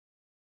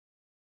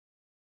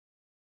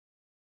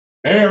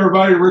Hey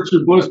everybody,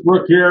 Richard Bliss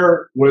Brooke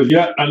here with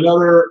yet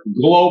another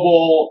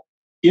global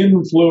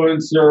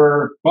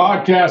influencer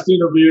podcast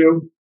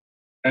interview.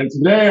 And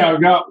today I've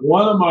got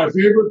one of my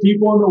favorite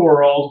people in the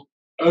world,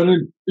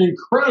 an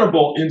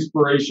incredible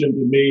inspiration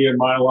to me in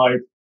my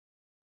life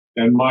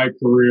and my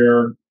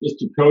career,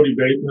 Mr. Kody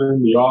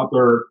Bateman, the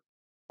author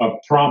of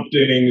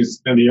Promptings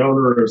and the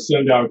owner of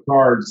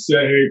SendOutCards.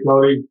 Say hey,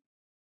 Kody.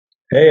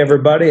 Hey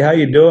everybody, how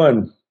you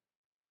doing?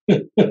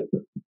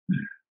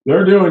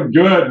 They're doing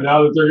good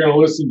now that they're going to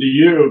listen to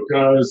you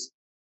because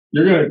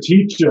you're going to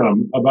teach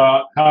them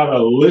about how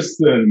to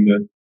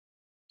listen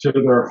to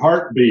their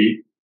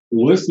heartbeat,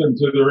 listen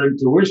to their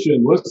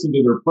intuition, listen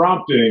to their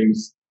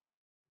promptings.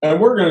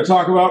 And we're going to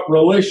talk about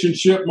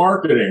relationship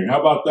marketing. How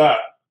about that?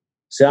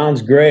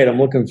 Sounds great. I'm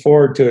looking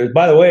forward to it.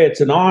 By the way,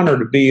 it's an honor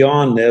to be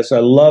on this. I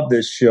love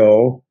this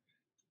show.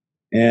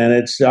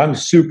 And I'm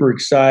super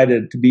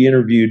excited to be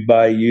interviewed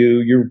by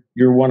you.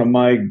 You're one of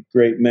my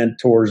great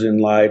mentors in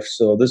life,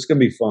 so this is going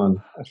to be fun.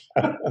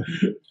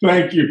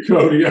 Thank you,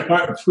 Kody.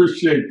 I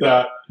appreciate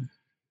that.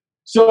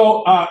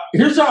 So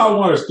here's how I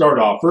want to start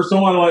off. First, I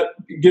want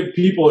to give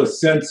people a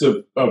sense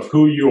of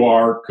who you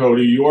are,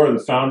 Kody. You are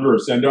the founder of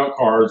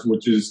SendOutCards,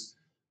 which is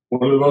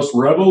one of the most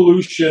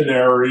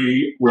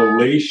revolutionary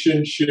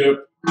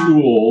relationship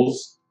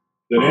tools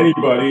that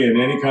anybody in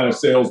any kind of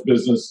sales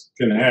business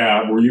can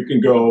have, where you can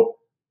go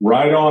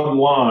right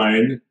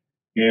online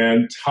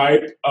and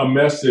type a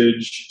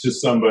message to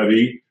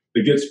somebody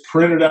that gets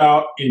printed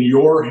out in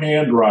your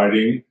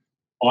handwriting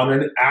on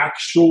an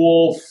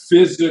actual,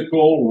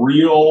 physical,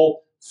 real,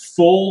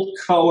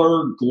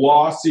 full-color,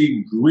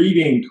 glossy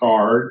greeting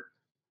card,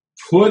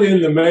 put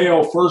in the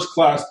mail,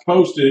 first-class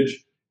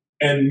postage,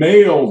 and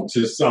mailed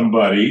to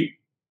somebody.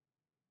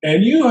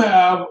 And you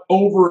have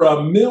over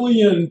 1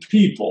 million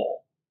people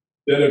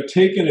that have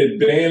taken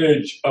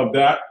advantage of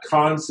that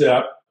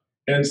concept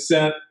and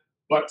sent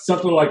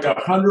something like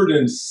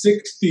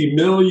 160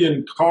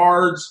 million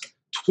cards,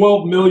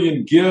 12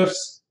 million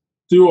gifts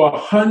through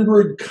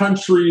 100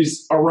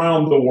 countries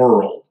around the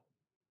world.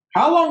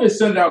 How long has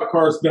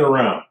SendOutCards been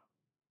around?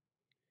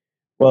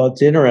 Well,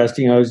 it's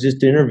interesting. I was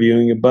just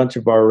interviewing a bunch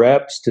of our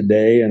reps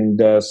today,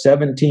 and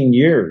 17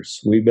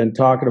 years. We've been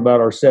talking about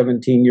our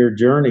 17-year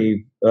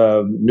journey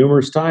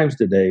numerous times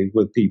today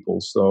with people.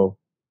 So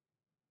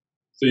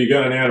you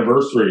got an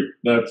anniversary.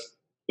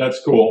 That's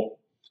cool.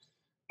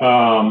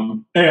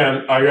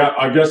 And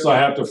I guess I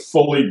have to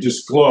fully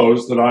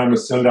disclose that I'm a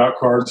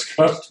SendOutCards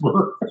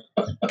customer.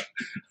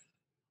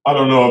 I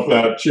don't know if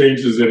that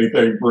changes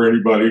anything for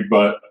anybody,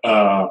 but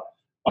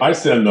I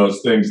send those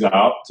things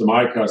out to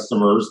my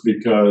customers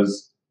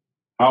because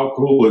how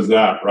cool is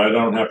that, right? I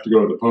don't have to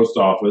go to the post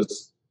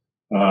office.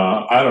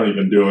 I don't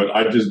even do it.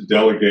 I just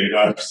delegate.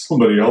 I have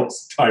somebody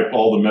else type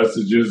all the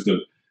messages and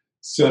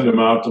send them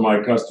out to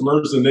my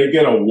customers, and they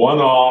get a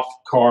one-off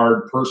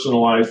card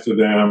personalized to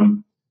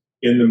them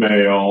in the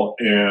mail.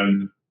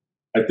 And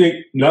I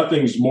think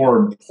nothing's more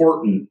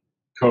important,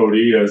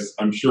 Kody, as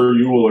I'm sure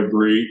you will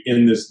agree,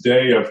 in this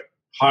day of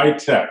high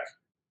tech,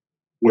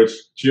 which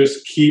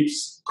just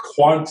keeps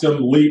quantum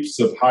leaps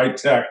of high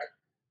tech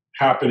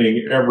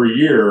happening every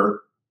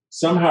year.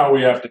 Somehow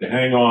we have to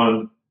hang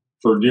on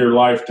for dear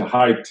life to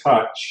high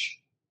touch.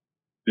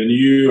 And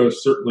you have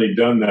certainly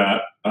done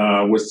that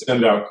with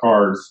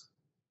SendOutCards.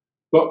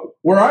 But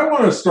where I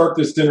want to start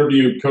this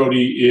interview,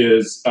 Kody,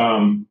 is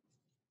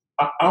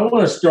I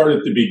want to start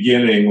at the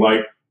beginning. Like,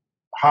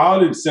 how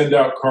did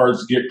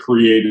SendOutCards get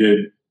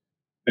created?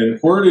 And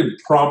where did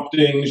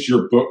Promptings,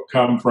 your book,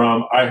 come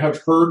from? I have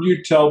heard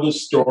you tell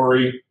this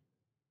story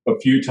a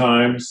few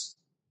times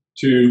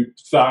to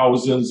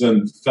thousands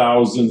and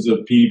thousands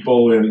of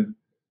people in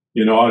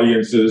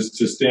audiences,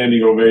 to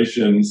standing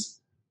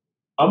ovations.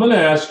 I'm going to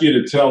ask you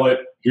to tell it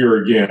here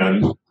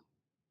again.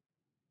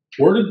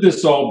 Where did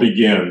this all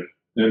begin,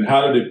 and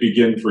how did it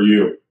begin for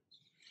you?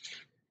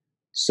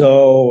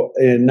 So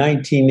in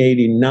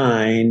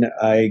 1989,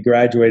 I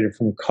graduated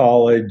from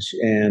college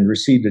and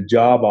received a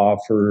job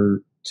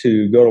offer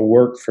to go to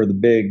work for the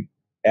big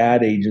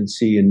ad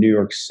agency in New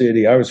York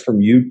City. I was from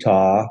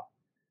Utah,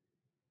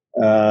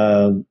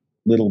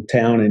 little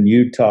town in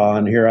Utah,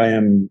 and here I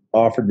am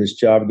offered this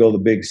job to go to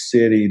the big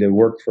city to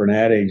work for an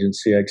ad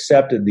agency. I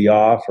accepted the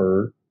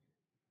offer,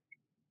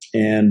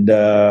 and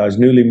I was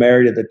newly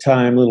married at the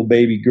time, little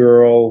baby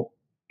girl,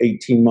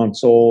 18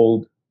 months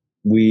old.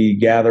 We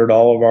gathered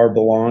all of our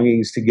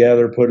belongings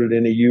together, put it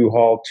in a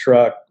U-Haul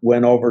truck,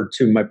 went over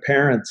to my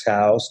parents'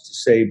 house to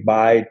say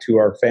bye to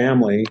our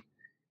family.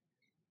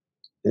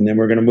 And then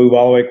we're going to move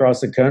all the way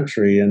across the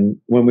country. And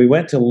when we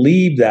went to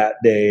leave that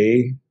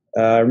day,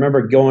 I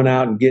remember going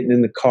out and getting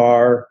in the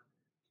car.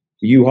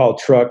 The U-Haul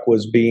truck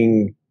was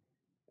being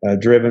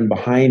driven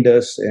behind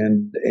us.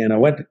 And I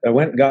went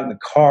and got in the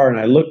car,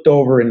 and I looked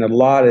over in the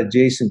lot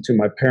adjacent to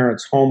my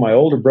parents' home. My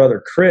older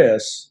brother,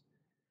 Chris,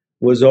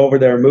 was over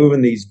there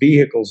moving these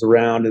vehicles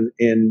around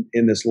in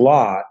this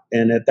lot.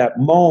 And at that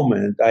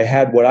moment, I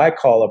had what I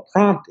call a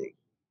prompting,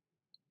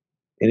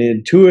 an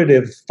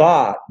intuitive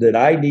thought that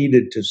I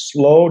needed to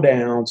slow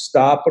down,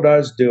 stop what I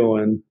was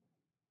doing,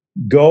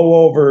 go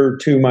over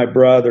to my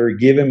brother,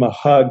 give him a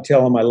hug,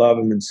 tell him I love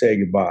him, and say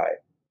goodbye.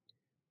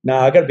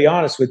 Now, I got to be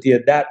honest with you.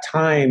 At that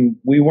time,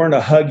 we weren't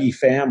a huggy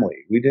family.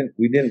 We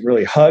didn't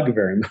really hug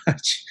very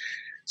much.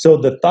 So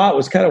the thought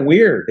was kind of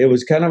weird. It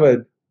was kind of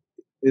a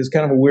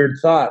weird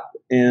thought,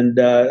 and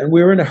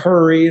we were in a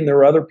hurry, and there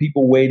were other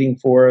people waiting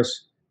for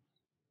us.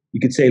 You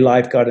could say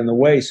life got in the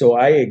way, so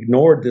I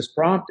ignored this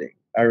prompting.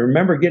 I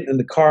remember getting in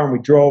the car and we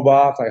drove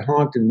off. I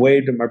honked and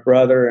waved at my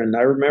brother, and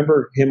I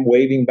remember him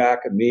waving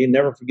back at me.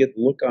 Never forget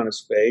the look on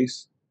his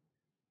face.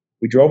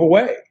 We drove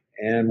away.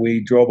 And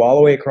we drove all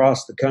the way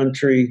across the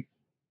country,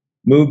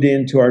 moved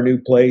into our new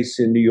place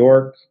in New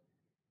York,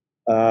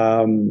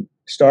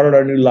 started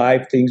our new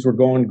life. Things were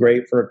going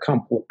great for a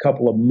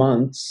couple of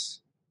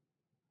months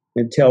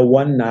until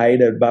one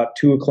night at about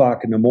 2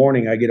 o'clock in the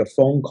morning, I get a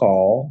phone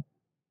call,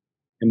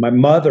 and my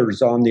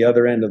mother's on the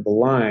other end of the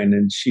line,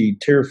 and she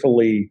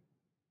tearfully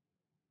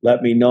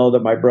let me know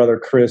that my brother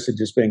Chris had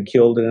just been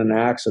killed in an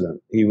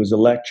accident. He was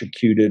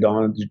electrocuted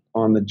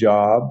on the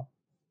job.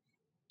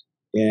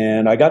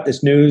 And I got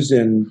this news,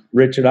 and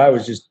Richard, I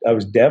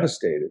was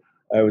devastated.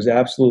 I was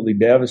absolutely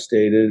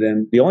devastated.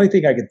 And the only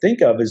thing I could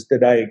think of is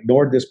that I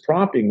ignored this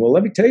prompting. Well,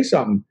 let me tell you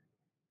something.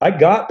 I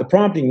got the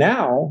prompting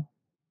now.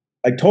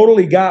 I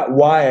totally got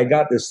why I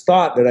got this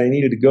thought that I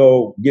needed to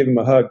go give him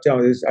a hug, tell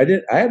him this.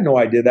 I had no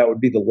idea that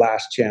would be the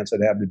last chance I'd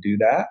have to do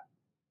that.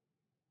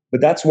 But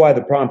that's why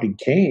the prompting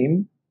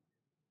came.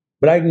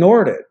 But I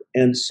ignored it.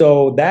 And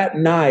so that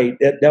night,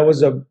 that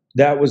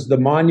was the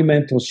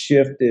monumental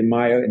shift in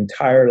my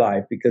entire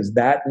life, because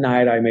that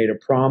night I made a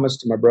promise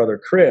to my brother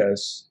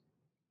Chris,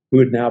 who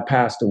had now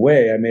passed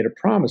away. I made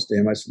a promise to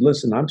him. I said,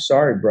 listen, I'm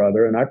sorry,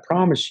 brother, and I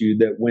promise you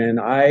that when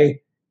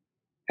I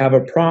have a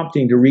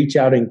prompting to reach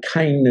out in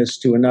kindness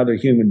to another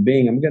human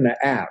being, I'm going to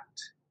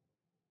act.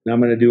 And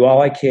I'm going to do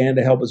all I can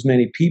to help as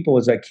many people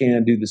as I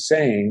can do the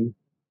same.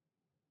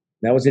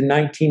 That was in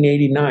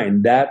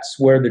 1989. That's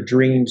where the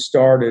dream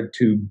started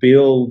to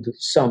build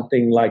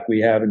something like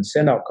we have in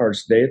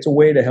SendOutCards today. It's a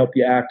way to help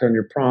you act on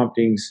your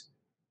promptings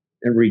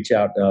and reach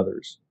out to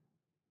others.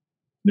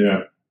 Yeah.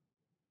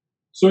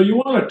 So you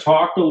want to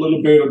talk a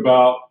little bit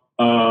about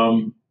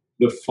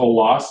the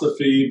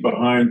philosophy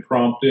behind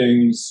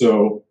promptings.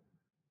 So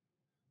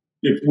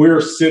if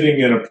we're sitting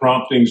in a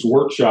promptings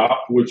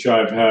workshop, which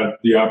I've had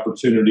the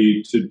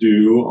opportunity to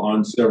do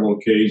on several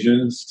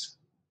occasions,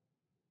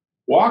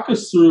 walk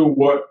us through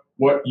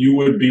what you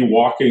would be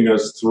walking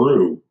us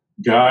through,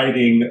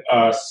 guiding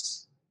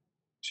us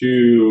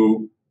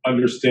to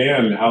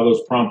understand how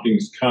those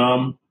promptings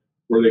come,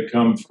 where they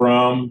come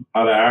from,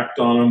 how to act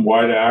on them,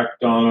 why to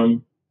act on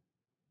them,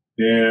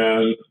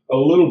 and a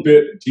little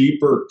bit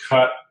deeper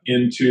cut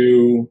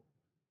into,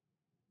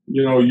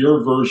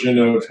 your version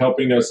of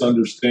helping us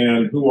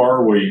understand who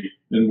are we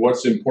and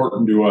what's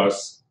important to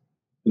us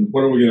and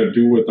what are we going to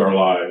do with our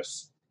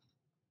lives.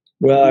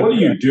 Well, what do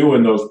you do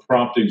in those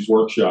promptings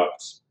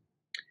workshops?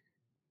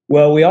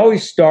 Well, we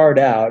always start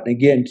out, and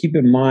again, keep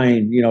in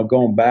mind,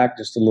 going back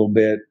just a little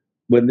bit,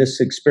 when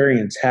this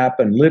experience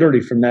happened,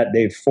 literally from that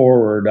day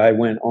forward, I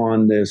went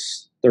on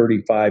this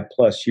 35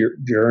 plus year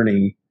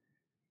journey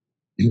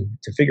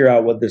to figure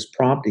out what this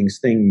promptings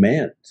thing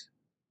meant.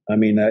 I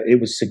mean, it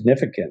was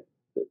significant.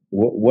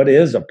 What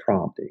is a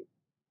prompting?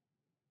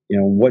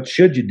 What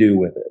should you do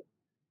with it?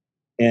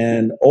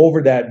 And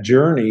over that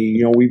journey,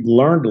 we've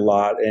learned a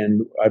lot,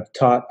 and I've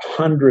taught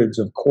hundreds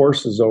of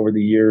courses over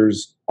the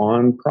years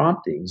on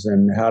promptings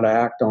and how to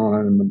act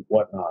on them and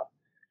whatnot.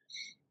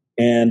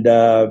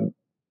 And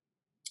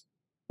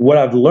what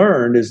I've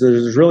learned is that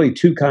there's really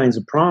two kinds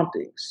of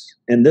promptings.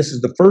 And this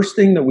is the first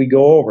thing that we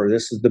go over.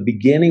 This is the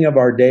beginning of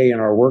our day in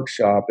our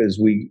workshop.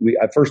 Is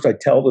first I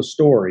tell the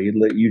story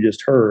that you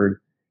just heard,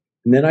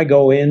 and then I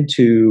go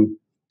into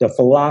the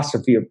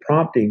philosophy of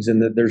promptings,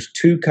 and that there's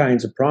two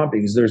kinds of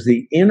promptings. There's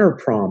the inner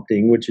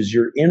prompting, which is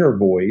your inner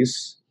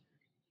voice.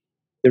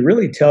 It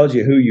really tells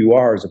you who you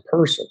are as a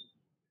person.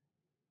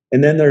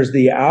 And then there's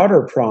the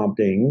outer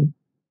prompting,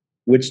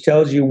 which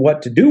tells you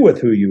what to do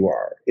with who you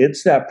are.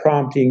 It's that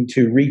prompting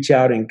to reach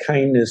out in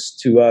kindness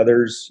to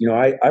others.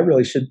 I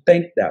really should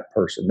thank that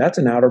person. That's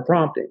an outer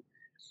prompting.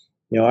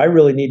 I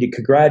really need to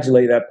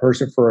congratulate that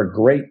person for a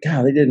great,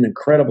 God, they did an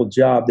incredible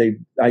job.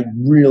 I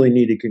really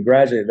need to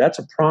congratulate. That's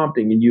a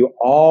prompting, and you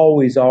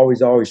always,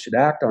 always, always should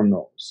act on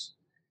those.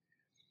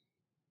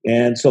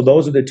 And so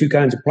those are the two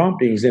kinds of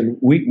promptings. And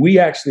we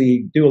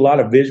actually do a lot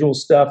of visual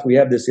stuff. We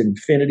have this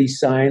infinity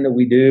sign that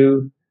we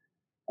do.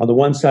 On the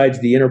one side's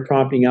the inner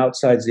prompting,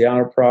 outside's the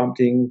outer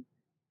prompting.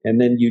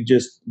 And then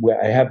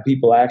I have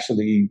people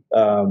actually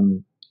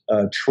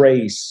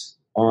trace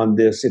on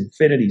this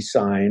infinity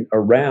sign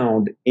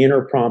around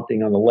inner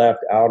prompting on the left,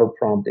 outer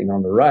prompting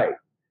on the right.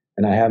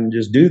 And I have them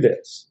just do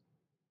this.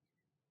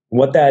 And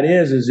what that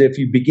is if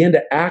you begin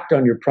to act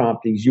on your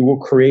promptings, you will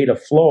create a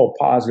flow of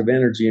positive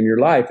energy in your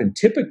life. And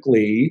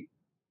typically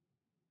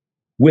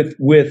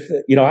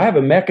I have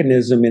a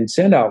mechanism in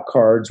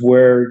SendOutCards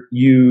where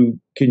you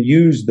can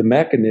use the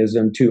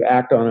mechanism to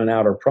act on an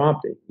outer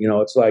prompting.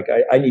 It's like,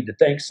 I need to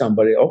thank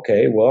somebody.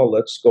 Okay, well,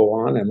 let's go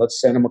on and let's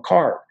send them a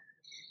card.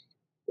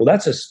 Well,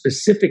 that's a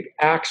specific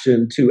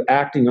action to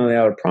acting on the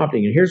outer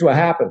prompting. And here's what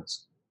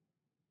happens.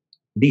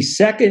 The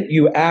second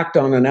you act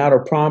on an outer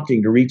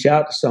prompting to reach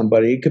out to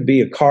somebody, it could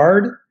be a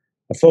card,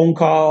 a phone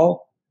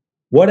call,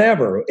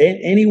 whatever,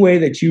 any way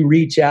that you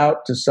reach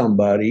out to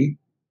somebody,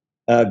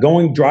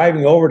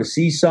 driving over to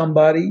see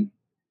somebody,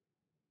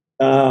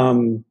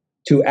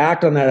 to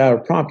act on that outer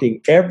prompting,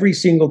 every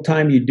single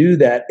time you do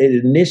that,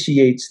 it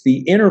initiates the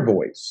inner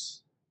voice.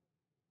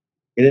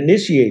 It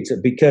initiates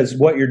it because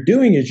what you're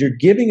doing is you're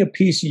giving a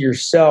piece of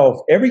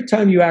yourself. Every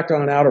time you act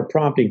on an outer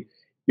prompting,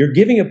 you're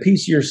giving a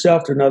piece of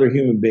yourself to another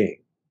human being.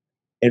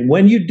 And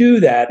when you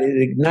do that,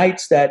 it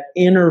ignites that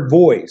inner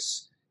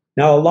voice.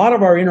 Now, a lot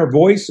of our inner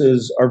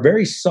voices are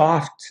very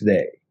soft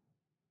today.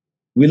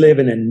 We live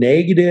in a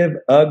negative,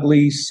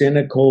 ugly,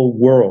 cynical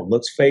world.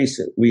 Let's face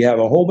it. We have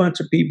a whole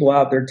bunch of people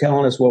out there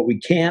telling us what we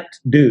can't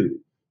do.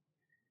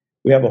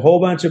 We have a whole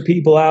bunch of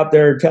people out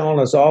there telling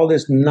us all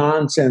this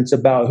nonsense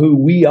about who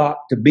we ought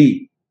to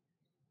be.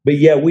 But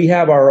yet we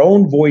have our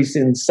own voice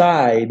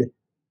inside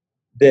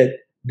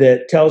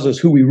that tells us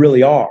who we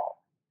really are.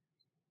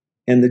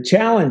 And the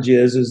challenge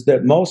is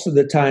that most of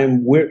the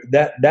time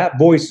that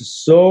voice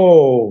is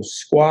so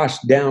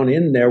squashed down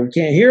in there, we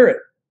can't hear it.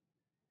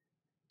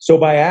 So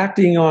by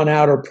acting on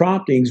outer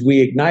promptings,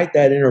 we ignite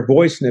that inner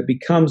voice and it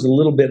becomes a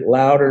little bit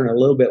louder and a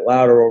little bit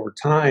louder over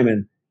time.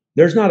 And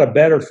there's not a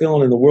better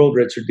feeling in the world,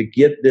 Richard, to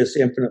get this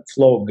infinite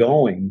flow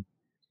going.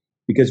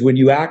 Because when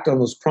you act on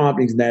those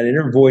promptings and that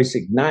inner voice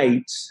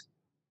ignites,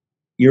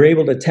 you're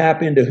able to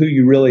tap into who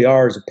you really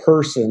are as a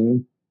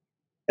person.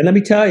 And let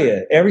me tell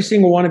you, every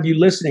single one of you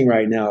listening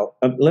right now,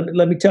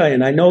 let me tell you,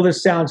 and I know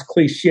this sounds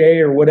cliche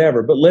or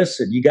whatever, but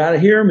listen, you got to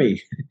hear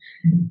me.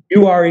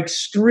 You are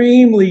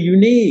extremely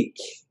unique.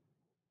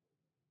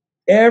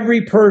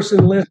 Every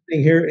person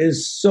listening here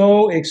is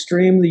so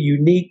extremely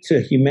unique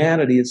to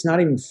humanity. It's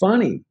not even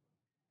funny.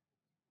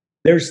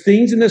 There's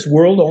things in this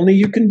world only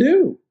you can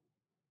do.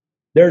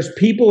 There's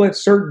people at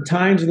certain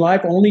times in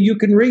life only you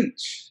can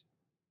reach.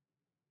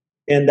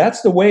 And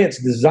that's the way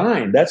it's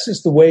designed. That's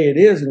just the way it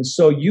is. And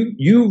so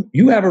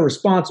you have a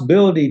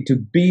responsibility to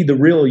be the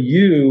real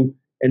you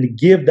and to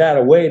give that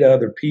away to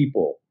other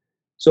people.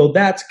 So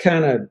that's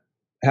kind of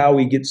how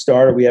we get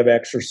started. We have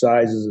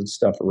exercises and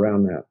stuff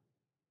around that.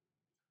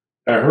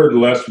 I heard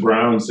Les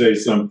Brown say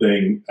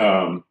something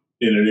in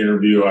an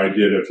interview I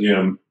did of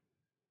him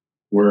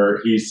where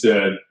he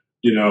said,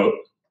 you know,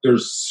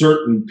 there's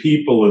certain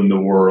people in the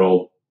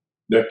world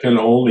that can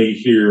only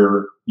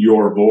hear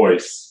your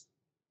voice.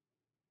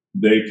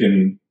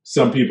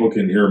 Some people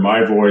can hear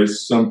my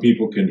voice. Some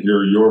people can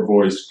hear your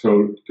voice,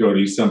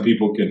 Kody. Some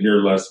people can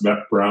hear Les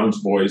Brown's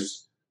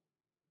voice.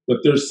 But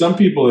there's some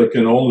people that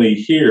can only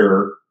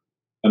hear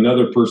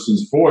another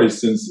person's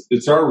voice. And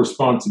it's our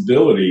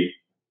responsibility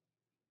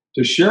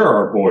to share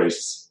our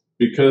voice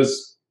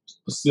because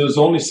there's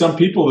only some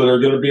people that are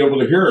going to be able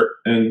to hear it.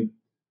 And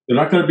they're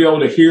not going to be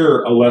able to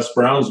hear a Les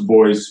Brown's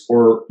voice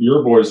or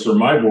your voice or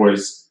my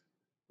voice,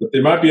 but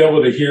they might be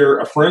able to hear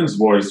a friend's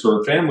voice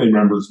or a family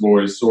member's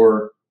voice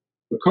or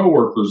a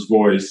coworker's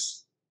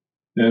voice.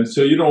 And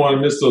so you don't want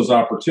to miss those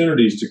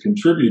opportunities to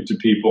contribute to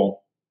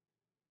people.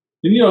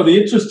 And, you know,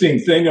 the interesting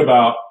thing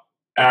about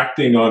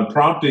acting on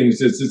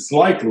promptings is it's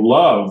like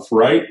love,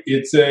 right?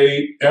 It's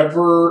a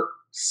ever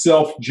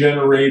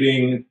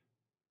self-generating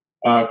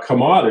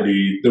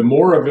commodity. The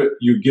more of it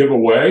you give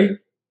away,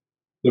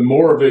 the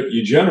more of it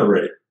you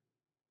generate.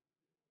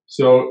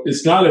 So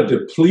it's not a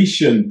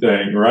depletion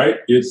thing, right?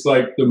 It's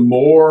like the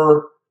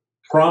more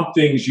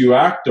promptings you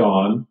act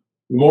on,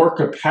 the more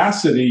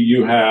capacity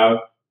you have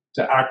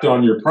to act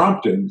on your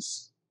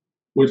promptings,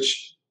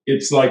 which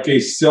it's like a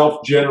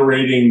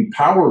self-generating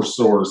power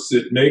source.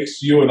 It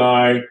makes you and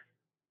I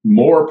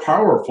more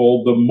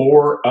powerful the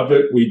more of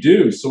it we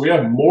do. So we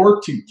have more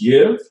to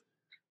give,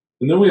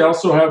 and then we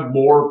also have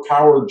more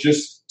power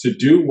just to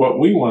do what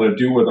we want to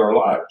do with our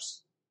lives.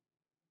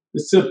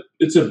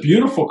 It's a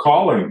beautiful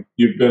calling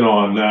you've been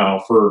on now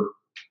for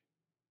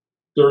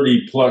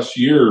 30 plus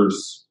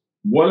years.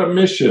 What a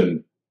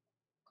mission.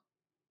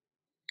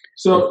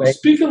 So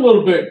speak a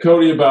little bit,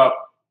 Kody, about,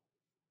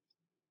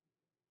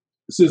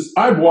 since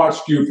I've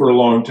watched you for a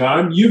long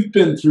time, you've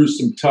been through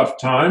some tough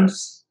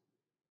times.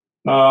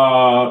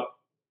 The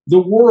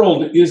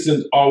world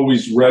isn't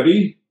always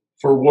ready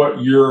for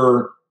what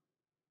you're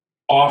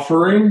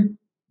offering.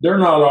 They're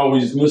not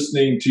always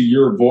listening to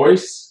your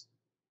voice.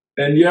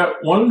 And yet,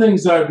 one of the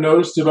things I've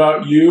noticed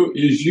about you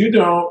is you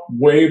don't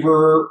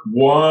waver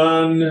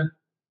one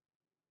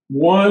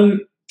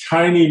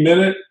tiny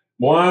minute,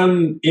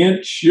 1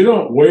 inch. You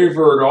don't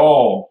waver at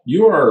all.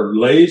 You are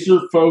laser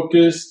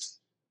focused,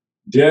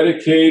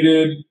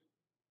 dedicated,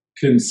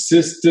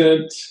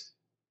 consistent,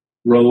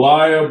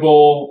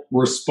 reliable,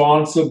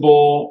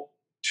 responsible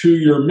to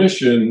your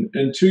mission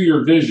and to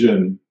your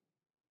vision.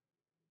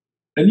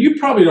 And you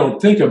probably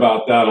don't think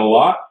about that a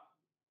lot,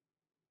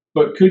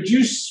 but could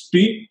you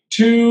speak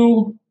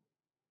to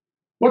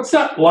what's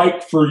that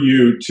like for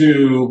you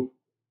to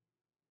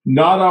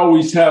not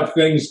always have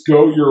things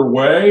go your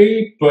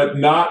way, but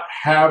not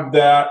have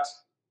that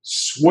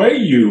sway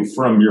you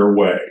from your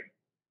way?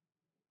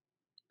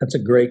 That's a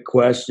great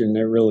question.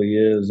 It really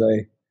is.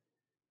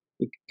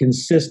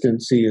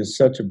 Consistency is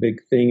such a big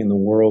thing in the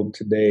world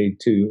today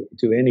to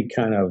any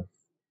kind of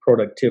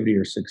productivity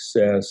or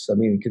success. I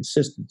mean,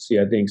 consistency,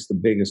 I think, is the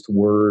biggest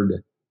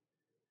word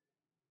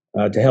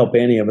to help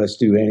any of us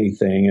do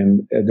anything.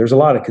 And there's a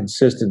lot of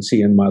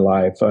consistency in my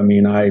life. I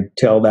mean, I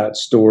tell that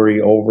story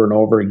over and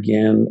over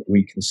again.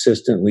 We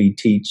consistently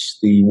teach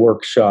the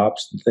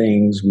workshops, the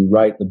things, we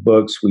write the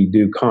books, we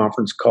do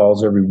conference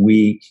calls every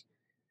week.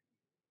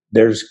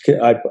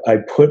 I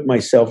put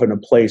myself in a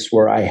place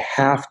where I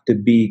have to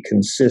be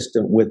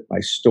consistent with my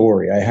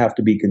story. I have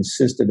to be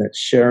consistent at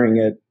sharing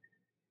it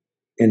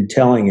and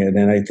telling it.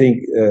 And I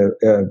think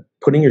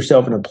putting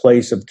yourself in a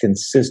place of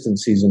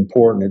consistency is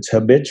important. It's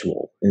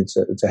habitual. It's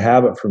a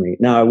habit for me.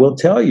 Now, I will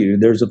tell you,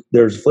 there's a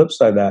flip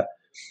side of that.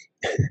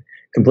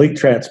 Complete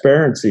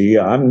transparency.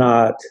 I'm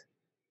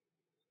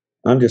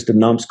just a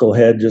numbskull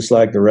head, just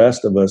like the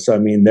rest of us. I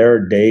mean, there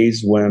are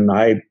days when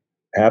I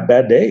have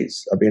bad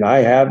days. I mean, I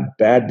have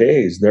bad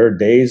days. There are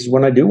days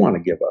when I do want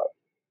to give up.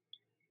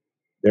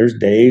 There's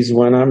days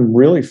when I'm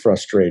really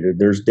frustrated.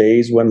 There's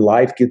days when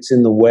life gets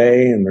in the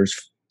way and there's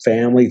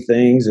family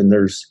things and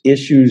there's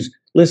issues.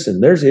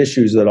 Listen, there's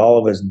issues that all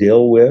of us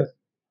deal with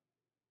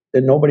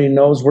that nobody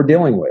knows we're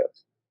dealing with.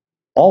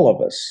 All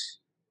of us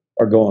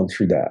are going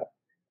through that.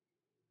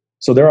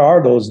 So there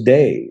are those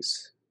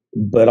days.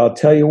 But I'll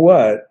tell you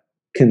what,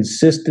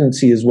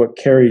 consistency is what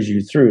carries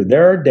you through.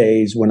 There are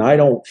days when I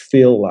don't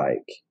feel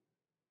like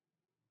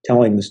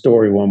telling the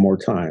story one more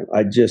time.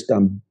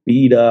 I'm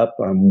beat up,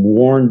 I'm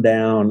worn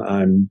down,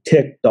 I'm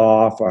ticked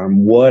off,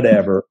 I'm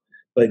whatever.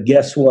 But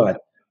guess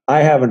what? I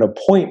have an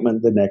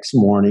appointment the next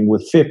morning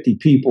with 50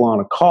 people on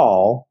a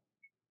call,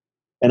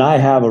 and I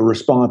have a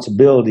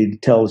responsibility to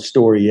tell the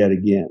story yet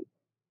again.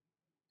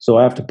 So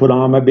I have to put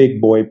on my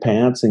big boy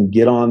pants and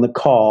get on the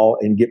call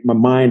and get my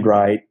mind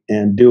right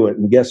and do it.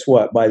 And guess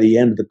what? By the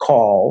end of the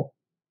call,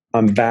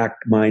 I'm back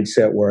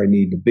mindset where I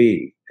need to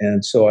be.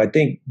 And so I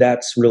think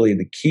that's really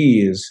the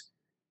key, is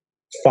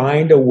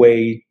find a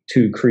way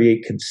to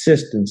create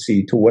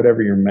consistency to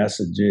whatever your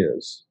message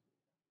is.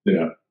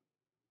 Yeah.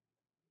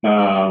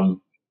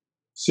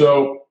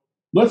 So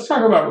let's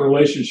talk about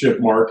relationship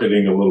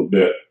marketing a little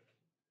bit.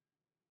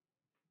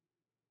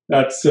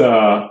 That's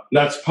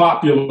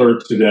popular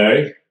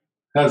today.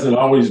 Hasn't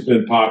always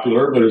been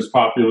popular, but it's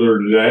popular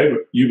today.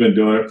 But you've been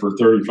doing it for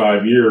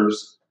 35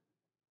 years.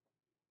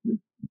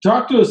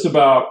 Talk to us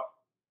about,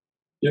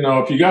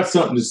 if you got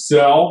something to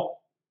sell,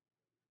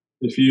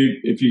 if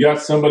you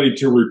got somebody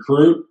to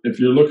recruit, if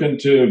you're looking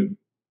to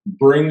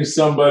bring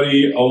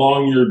somebody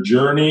along your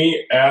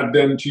journey, add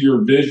them to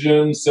your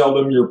vision, sell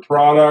them your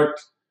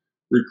product,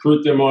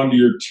 recruit them onto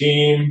your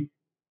team.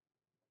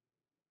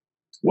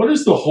 What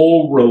is the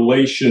whole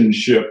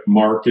relationship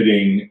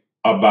marketing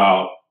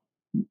about?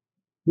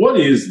 What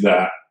is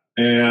that?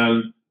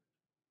 And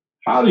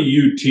how do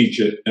you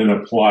teach it and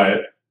apply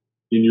it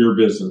in your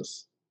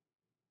business?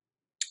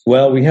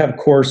 Well, we have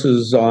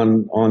courses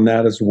on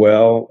that as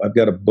well. I've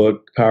got a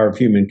book, Power of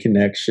Human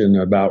Connection,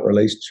 about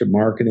relationship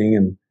marketing.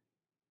 And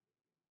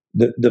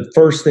the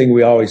first thing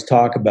we always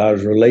talk about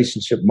is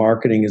relationship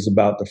marketing is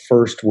about the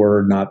first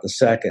word, not the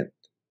second.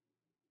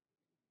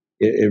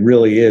 It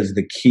really is.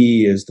 The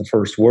key is the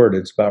first word.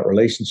 It's about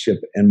relationship.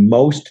 And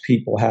most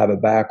people have it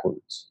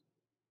backwards.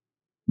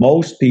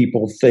 Most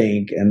people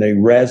think, and they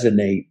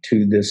resonate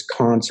to this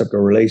concept of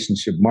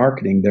relationship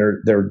marketing.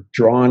 They're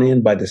drawn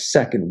in by the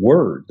second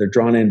word. They're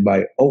drawn in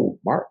by,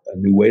 a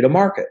new way to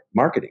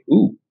marketing.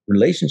 Ooh,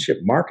 relationship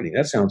marketing.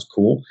 That sounds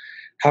cool.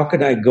 How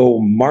can I go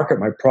market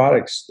my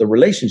products the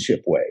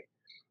relationship way?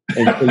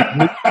 And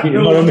you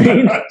know what I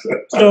mean?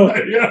 So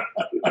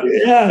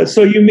yeah,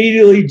 so you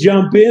immediately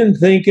jump in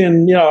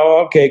thinking,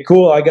 okay,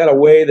 cool. I got a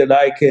way that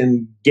I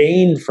can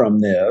gain from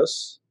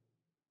this.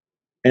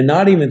 And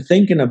not even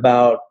thinking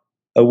about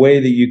a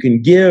way that you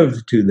can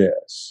give to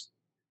this.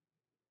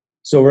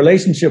 So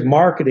relationship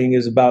marketing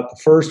is about the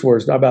first word,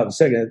 it's not about the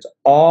second. It's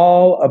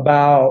all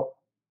about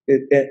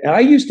it. And I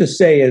used to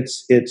say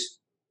it's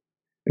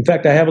in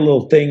fact, I have a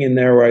little thing in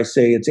there where I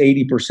say it's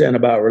 80%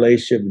 about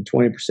relationship and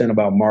 20%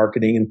 about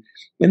marketing.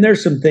 And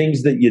there's some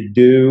things that you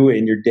do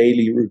in your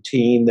daily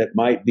routine that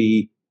might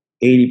be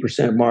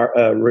 80%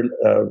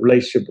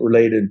 relationship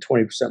related and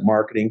 20%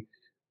 marketing.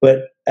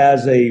 But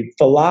as a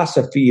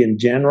philosophy in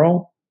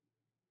general,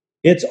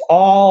 it's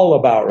all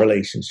about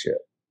relationship.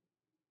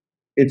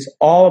 It's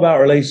all about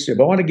relationship.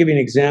 I want to give you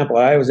an example.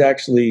 I was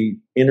actually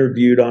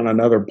interviewed on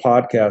another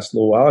podcast a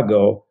little while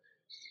ago.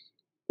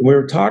 We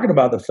were talking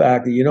about the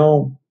fact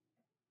that,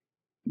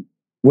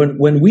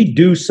 when we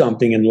do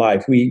something in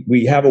life,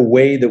 we have a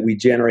way that we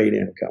generate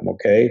income,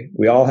 okay?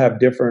 We all have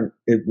different,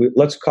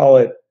 let's call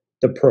it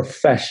the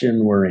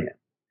profession we're in.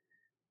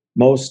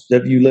 Most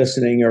of you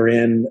listening are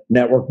in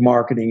network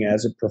marketing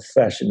as a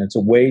profession. It's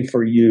a way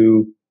for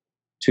you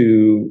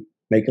to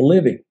make a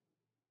living.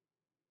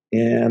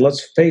 And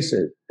let's face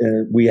it,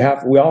 we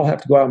all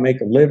have to go out and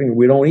make a living.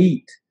 We don't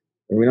eat,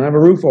 or we don't have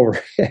a roof over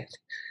our head.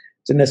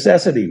 It's a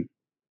necessity.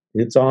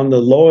 It's on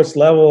the lowest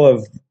level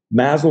of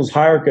Maslow's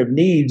hierarchy of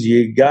needs.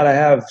 You got to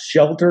have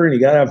shelter and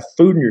you got to have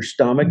food in your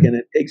stomach, and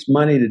it takes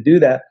money to do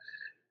that.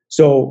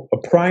 So a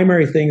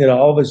primary thing that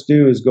all of us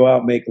do is go out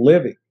and make a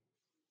living.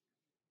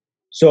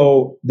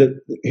 So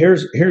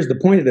here's the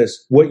point of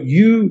this. What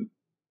you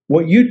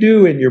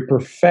do in your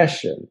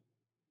profession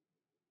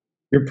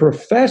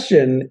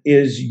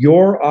is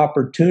your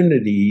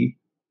opportunity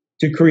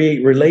to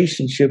create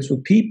relationships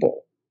with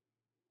people.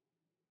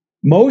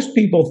 Most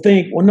people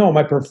think, well, no,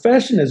 my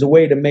profession is a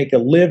way to make a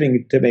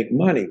living, to make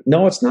money.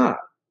 No, it's not.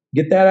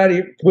 Get that out of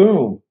your,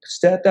 boom.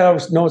 Set that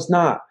out. No, it's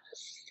not.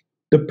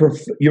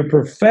 Your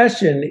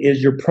profession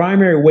is your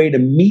primary way to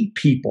meet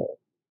people.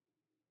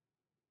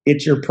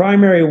 It's your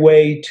primary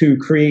way to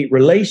create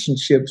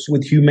relationships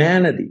with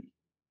humanity.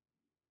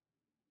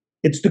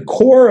 It's the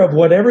core of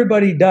what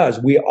everybody does.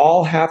 We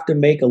all have to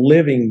make a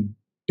living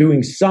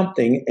doing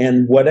something,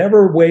 and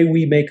whatever way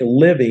we make a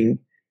living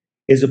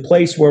is a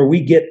place where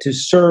we get to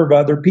serve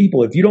other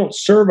people. If you don't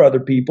serve other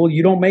people,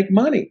 you don't make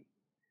money.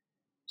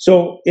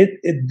 So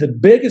the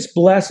biggest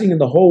blessing in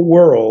the whole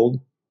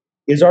world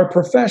is our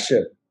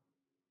profession,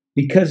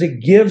 because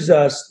it gives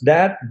us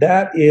that's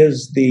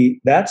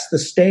the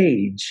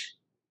stage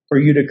for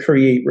you to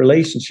create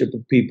relationship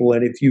with people.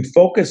 And if you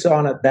focus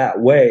on it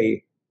that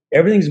way,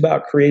 everything's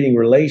about creating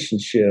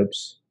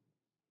relationships.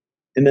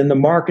 And then the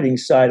marketing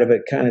side of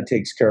it kind of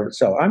takes care of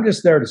itself. I'm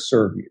just there to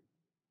serve you.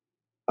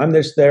 I'm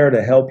just there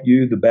to help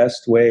you the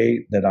best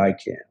way that I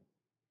can.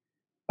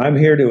 I'm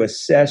here to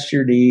assess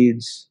your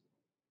needs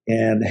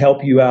and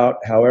help you out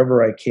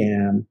however I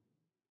can.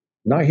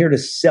 I'm not here to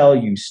sell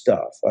you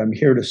stuff. I'm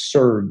here to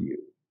serve you.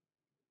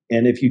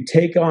 And if you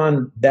take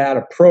on that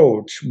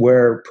approach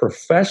where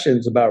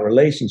profession's about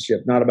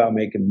relationship, not about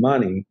making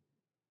money,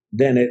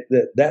 then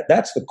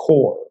that's the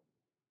core.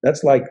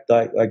 That's like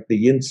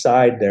the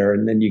inside there,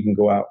 and then you can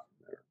go out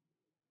from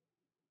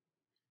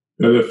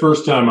there. The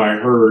first time I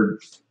heard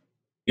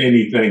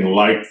anything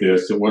like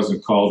this, it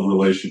wasn't called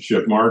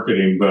relationship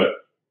marketing, but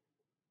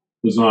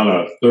it was on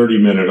a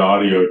 30-minute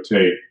audio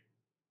tape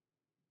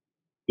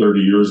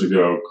 30 years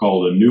ago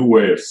called A New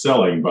Way of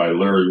Selling by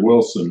Larry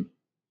Wilson.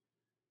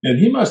 And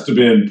he must have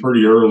been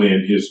pretty early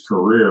in his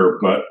career,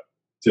 but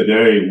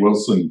today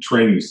Wilson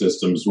Training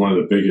Systems is one of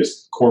the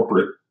biggest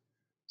corporate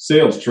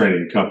sales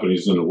training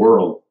companies in the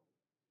world.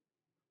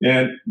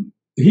 And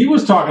he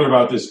was talking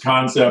about this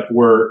concept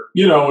where,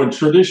 in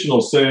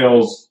traditional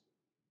sales,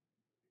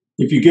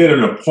 if you get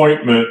an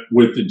appointment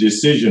with the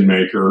decision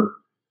maker,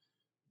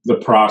 the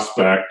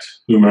prospect,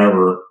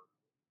 whomever,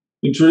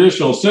 in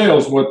traditional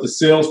sales, what the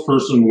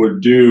salesperson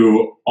would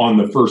do on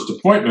the first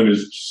appointment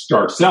is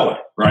start selling,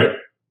 right?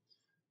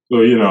 So,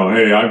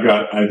 hey,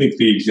 I think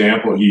the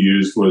example he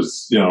used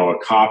was, a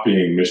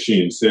copying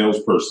machine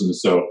salesperson.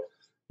 So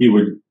he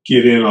would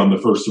get in on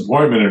the first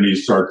appointment and he'd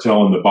start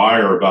telling the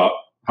buyer about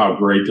how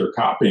great their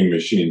copying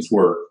machines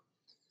were.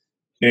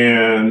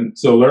 And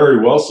so Larry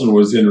Wilson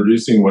was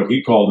introducing what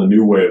he called a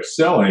new way of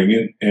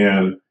selling.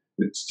 And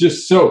it's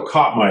just so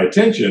caught my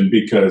attention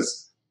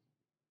because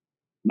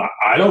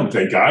I don't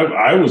think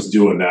I was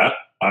doing that.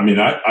 I mean,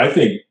 I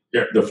think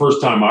the first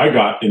time I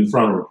got in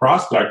front of a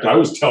prospect, I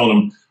was telling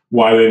them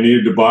why they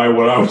needed to buy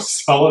what I was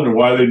selling and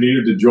why they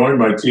needed to join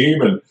my team.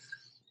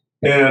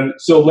 And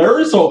so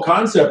Larry's whole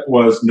concept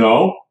was,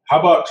 no, how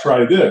about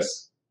try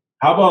this?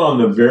 How about on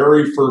the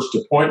very first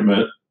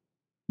appointment,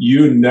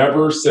 you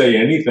never say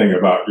anything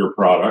about your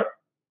product.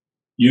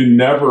 You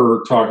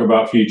never talk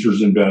about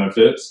features and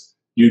benefits.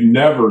 You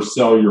never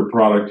sell your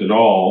product at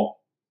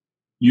all.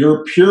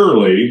 You're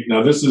purely,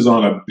 now this is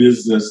on a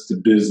business to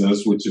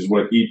business, which is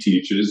what he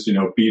teaches,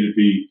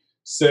 B2B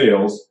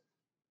sales.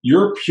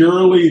 You're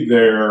purely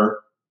there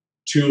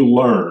to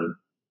learn.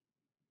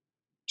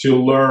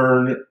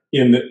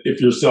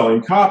 If you're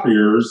selling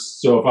copiers,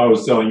 so if I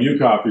was selling you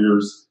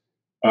copiers,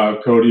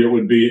 Kody, it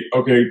would be,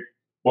 okay,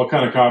 what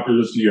kind of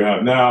copiers do you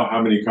have now?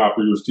 How many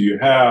copiers do you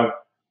have?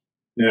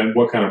 And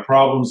what kind of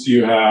problems do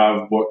you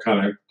have? What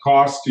kind of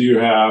costs do you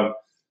have?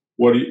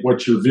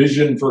 What's your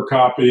vision for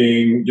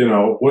copying?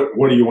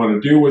 What do you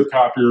want to do with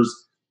copiers?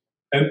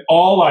 And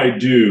all I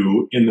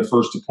do in the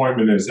first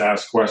appointment is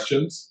ask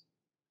questions.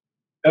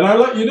 And I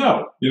let you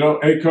know,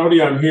 hey,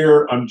 Kody, I'm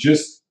here.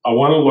 I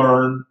want to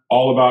learn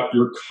all about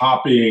your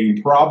copying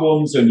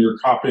problems and your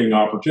copying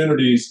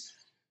opportunities.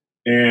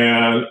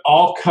 And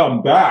I'll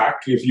come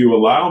back, if you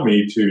allow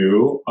me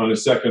to, on a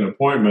second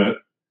appointment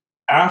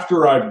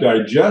after I've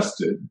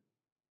digested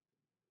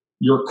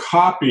your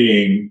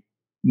copying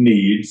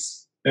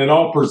needs, and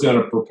I'll present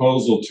a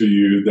proposal to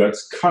you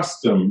that's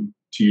custom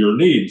to your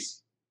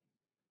needs.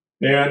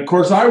 And of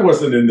course, I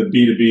wasn't in the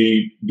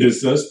B2B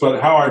business,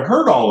 but how I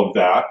heard all of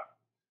that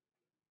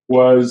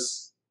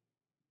was,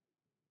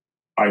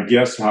 I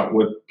guess,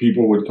 what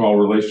people would call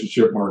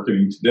relationship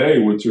marketing today,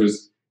 which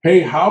was, hey,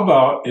 how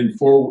about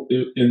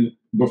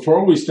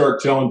before we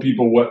start telling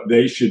people what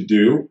they should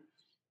do,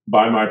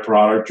 buy my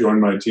product, join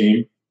my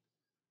team,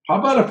 how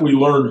about if we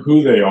learn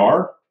who they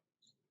are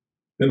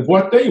and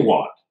what they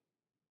want,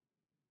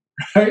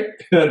 right?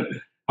 And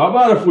how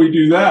about if we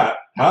do that?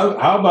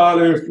 how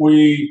about if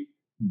we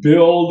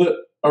build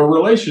a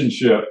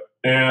relationship?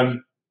 And,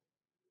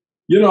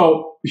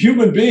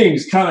 human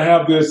beings kind of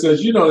have this,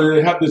 as you know,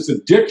 they have this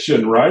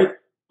addiction, right?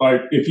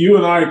 Like if you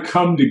and I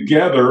come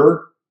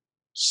together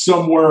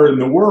somewhere in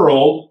the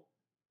world,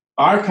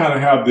 I kind of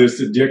have this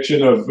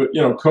addiction of,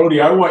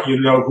 Kody, I want you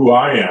to know who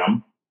I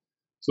am.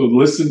 So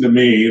listen to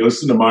me,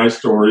 listen to my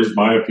stories,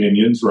 my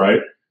opinions, right?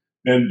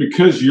 And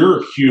because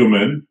you're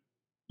human,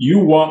 you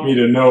want me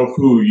to know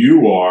who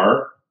you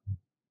are.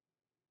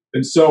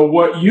 And so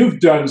what you've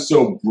done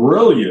so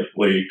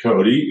brilliantly,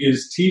 Kody,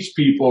 is teach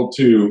people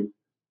to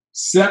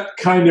set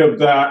kind of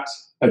that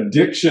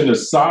addiction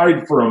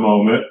aside for a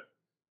moment.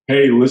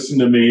 Hey, listen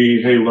to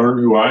me. Hey, learn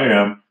who I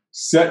am.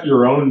 Set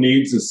your own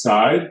needs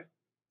aside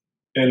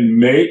and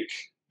make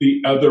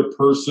the other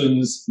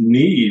person's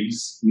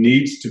needs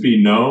to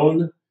be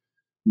known,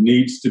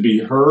 needs to be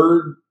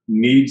heard,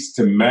 needs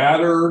to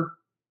matter.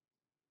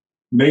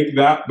 Make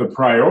that the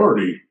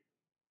priority,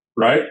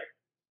 right?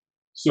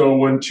 So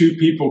when two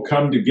people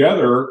come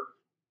together,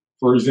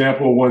 for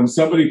example, when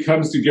somebody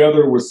comes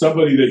together with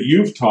somebody that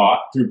you've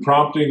taught through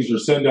promptings or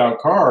send out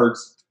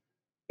cards,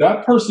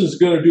 that person's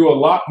going to do a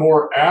lot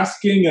more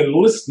asking and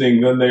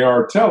listening than they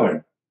are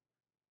telling.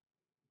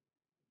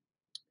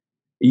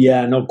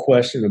 Yeah, no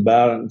question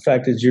about it. In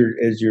fact, as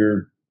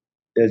you're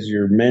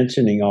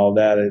mentioning all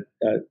that,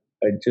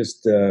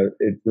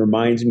 it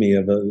reminds me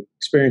of an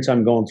experience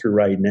I'm going through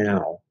right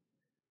now.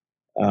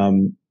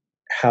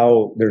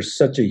 How there's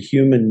such a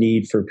human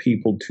need for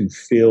people to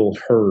feel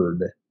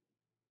heard,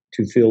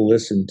 to feel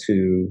listened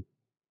to.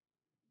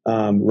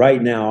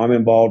 Right now, I'm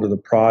involved with a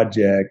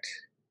project.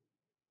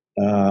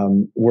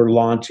 We're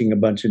launching a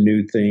bunch of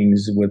new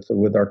things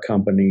with our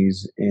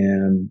companies,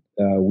 and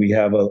we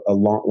have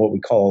what we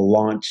call a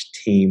launch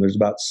team. There's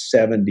about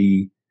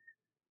 70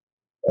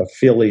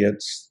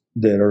 affiliates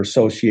that are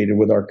associated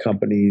with our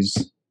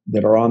companies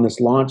that are on this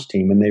launch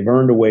team, and they've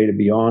earned a way to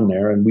be on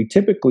there. And we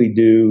typically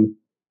do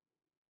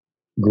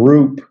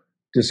group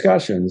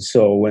discussions.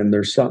 So when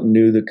there's something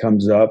new that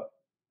comes up,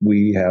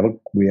 we have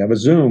a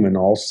Zoom, and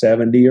all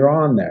 70 are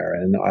on there,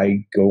 and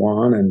I go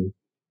on and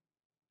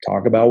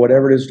talk about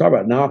whatever it is to talk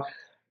about. Now,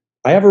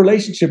 I have a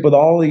relationship with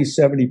all these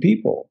 70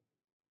 people,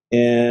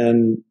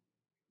 and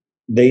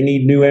they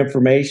need new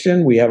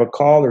information. We have a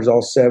call. There's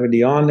all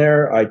 70 on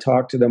there. I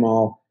talk to them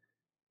all.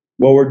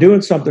 Well, we're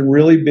doing something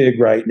really big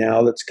right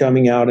now that's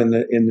coming out in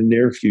the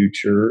near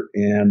future,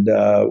 and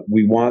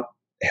we want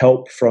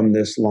help from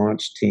this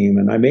launch team.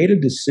 And I made a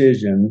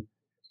decision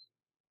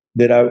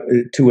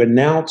to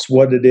announce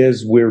what it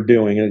is we're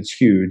doing, and it's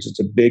huge. It's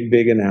a big,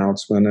 big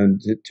announcement.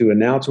 And to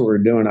announce what we're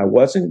doing, I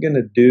wasn't going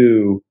to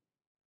do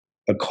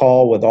a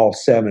call with all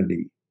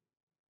 70.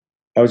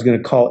 I was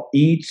going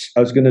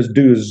to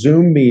do a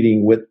Zoom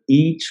meeting with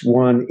each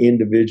one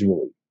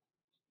individually.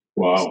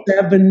 Wow.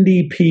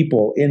 70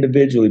 people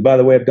individually. By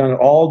the way, I've done it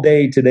all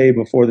day today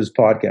before this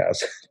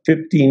podcast.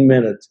 15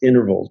 minutes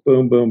intervals.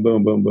 Boom, boom,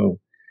 boom, boom, boom.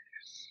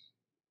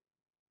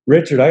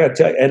 Richard, I got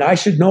to tell you, and I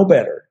should know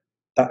better.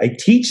 I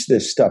teach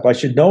this stuff. I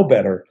should know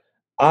better.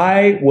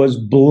 I was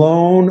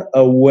blown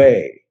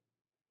away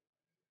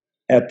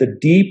at the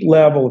deep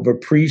level of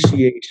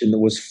appreciation that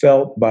was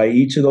felt by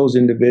each of those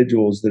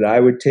individuals that I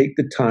would take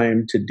the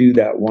time to do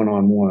that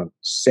one-on-one.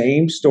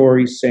 Same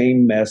story,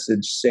 same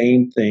message,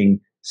 same thing,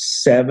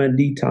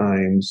 70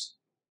 times.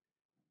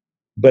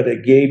 But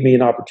it gave me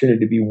an opportunity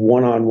to be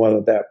one-on-one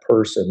with that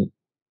person.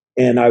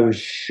 And I was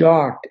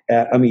shocked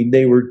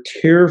they were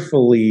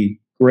tearfully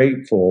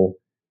grateful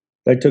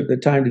that I took the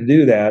time to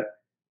do that.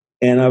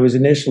 And I was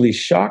initially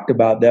shocked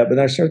about that, but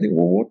I started thinking,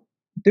 well,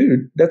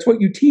 dude, that's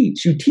what you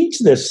teach. You teach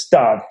this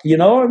stuff,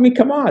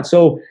 come on.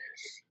 So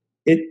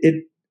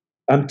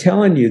I'm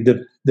telling you,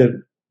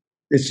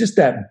 it's just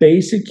that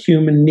basic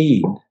human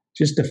need,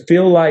 just to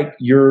feel like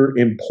you're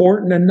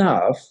important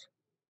enough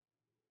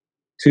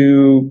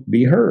to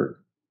be heard.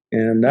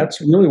 And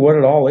that's really what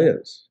it all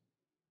is.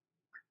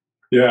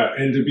 Yeah,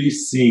 and to be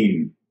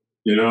seen,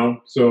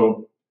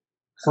 So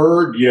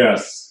heard,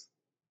 yes.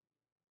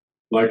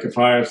 Like if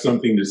I have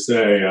something to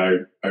say,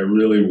 I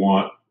really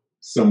want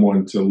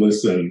someone to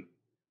listen.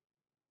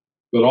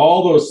 But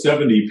all those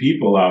 70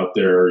 people out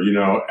there,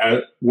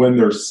 when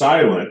they're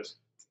silent,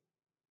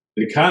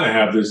 they kind of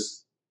have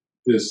this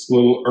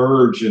little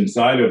urge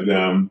inside of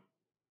them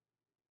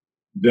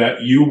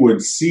that you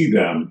would see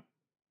them.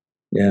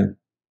 Yeah.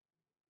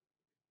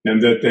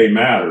 And that they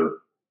matter.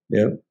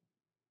 Yeah.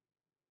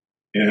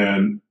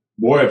 And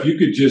boy, if you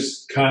could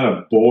just kind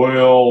of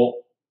boil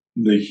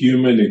the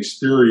human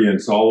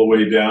experience all the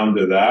way down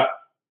to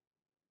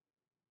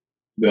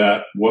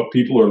that what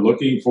people are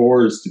looking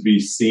for is to be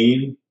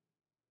seen,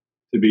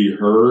 to be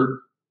heard,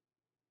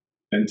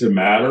 and to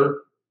matter.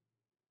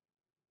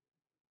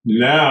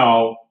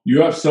 Now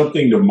you have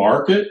something to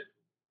market.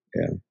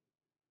 Yeah.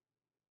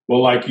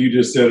 Well, like you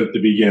just said at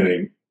the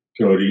beginning,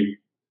 Kody,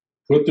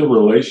 put the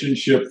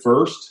relationship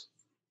first.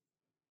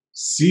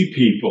 See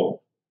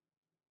people,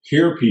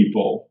 hear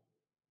people,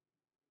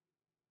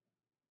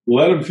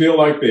 let them feel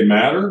like they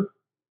matter,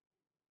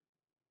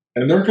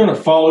 and they're going to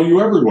follow you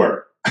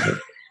everywhere.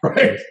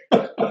 right?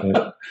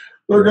 Yep.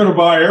 They're going to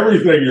buy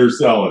everything you're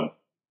selling.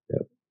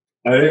 Yep.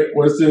 I think,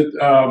 was it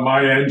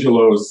Maya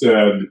Angelou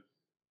said,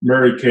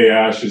 Mary Kay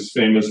Ash is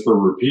famous for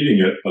repeating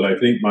it, but I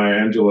think Maya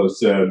Angelou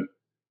said,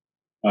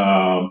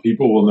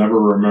 people will never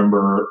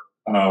remember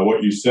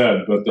what you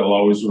said, but they'll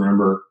always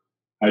remember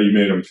how you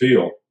made them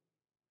feel.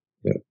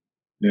 Yep.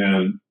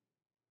 And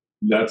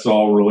that's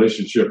all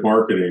relationship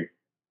marketing.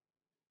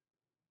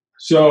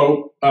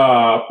 So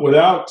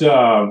without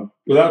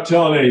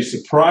telling any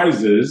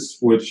surprises,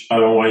 which I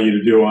don't want you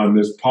to do on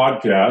this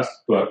podcast,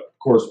 but of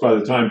course, by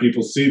the time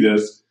people see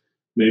this,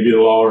 maybe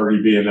it'll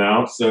already be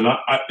announced. And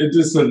it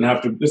just doesn't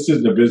have to. This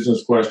isn't a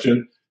business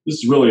question. This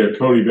is really a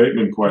Kody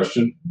Bateman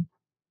question.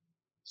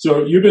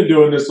 So you've been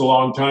doing this a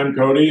long time,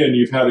 Kody, and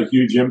you've had a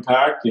huge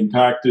impact,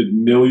 impacted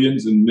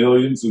millions and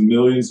millions and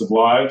millions of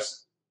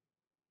lives.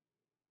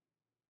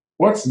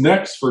 What's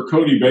next for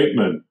Kody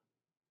Bateman?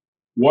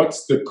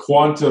 What's the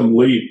quantum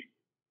leap?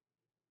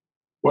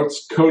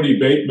 What's Kody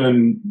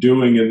Bateman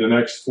doing in the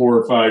next 4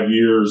 or 5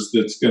 years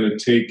that's going to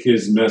take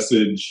his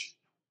message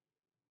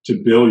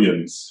to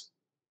billions?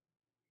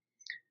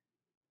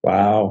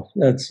 Wow,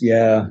 that's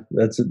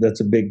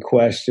a big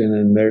question,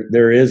 and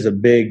there is a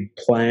big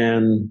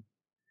plan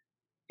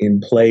in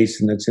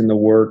place, and it's in the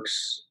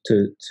works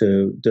to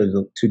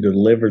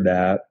deliver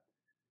that.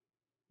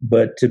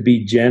 But to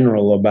be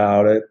general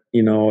about it,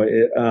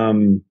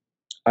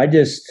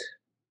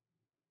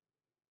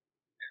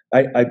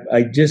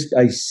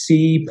 I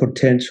see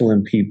potential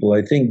in people.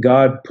 I think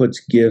God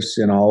puts gifts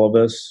in all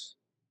of us,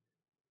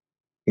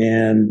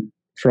 and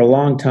for a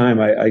long time,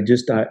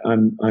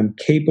 I'm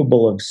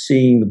capable of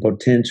seeing the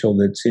potential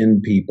that's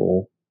in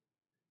people,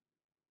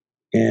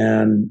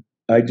 and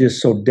I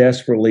just so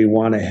desperately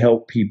want to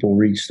help people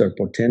reach their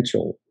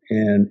potential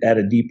and at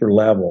a deeper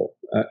level.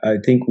 I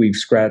think we've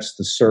scratched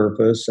the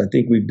surface. I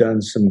think we've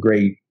done some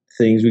great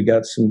things. We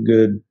got some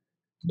good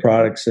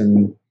products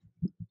and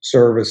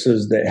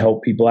services that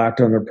help people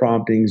act on their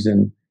promptings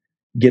and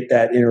get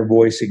that inner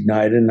voice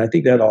ignited. And I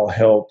think that all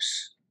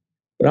helps.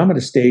 But I'm at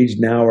a stage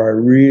now where I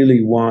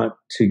really want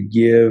to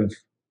give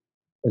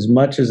as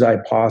much as I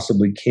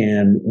possibly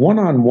can,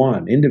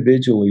 one-on-one,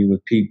 individually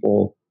with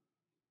people,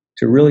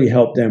 to really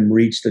help them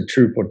reach the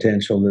true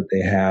potential that they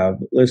have.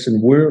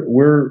 Listen,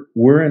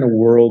 we're in a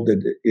world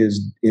that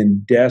is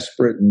in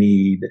desperate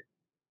need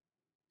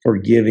for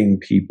giving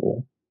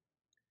people.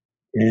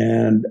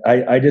 And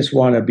I just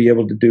want to be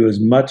able to do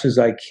as much as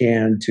I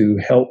can to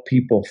help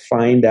people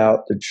find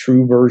out the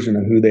true version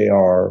of who they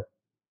are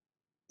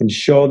and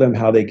show them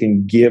how they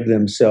can give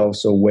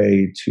themselves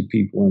away to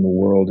people in the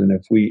world. And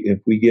if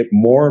we get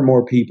more and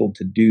more people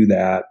to do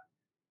that,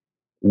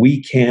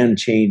 we can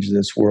change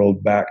this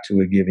world back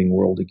to a giving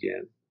world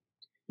again.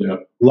 Yeah.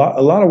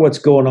 A lot of what's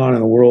going on in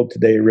the world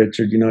today,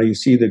 Richard, you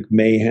see the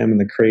mayhem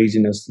and the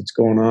craziness that's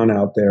going on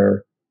out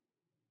there.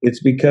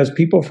 It's because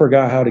people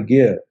forgot how to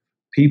give.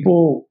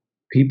 People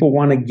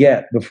want to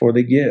get before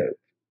they give.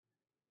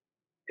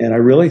 And I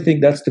really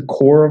think that's the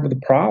core of the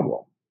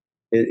problem.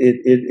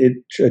 It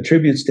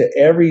attributes to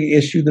every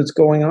issue that's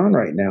going on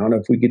right now. And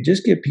if we could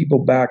just get people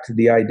back to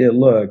the idea,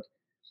 look,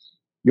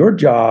 your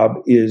job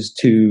is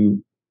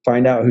to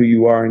find out who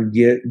you are and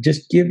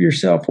just give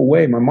yourself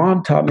away. My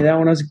mom taught me that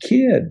when I was a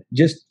kid.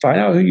 Just find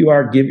out who you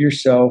are, give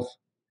yourself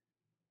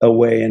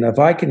away. And if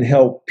I can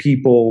help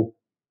people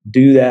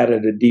do that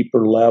at a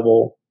deeper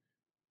level,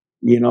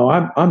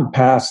 I'm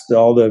past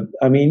all the,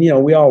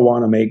 we all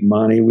want to make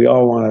money. We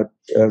all want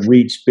to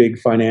reach big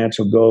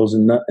financial goals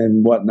and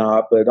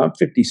whatnot, but I'm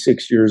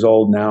 56 years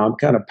old now. I'm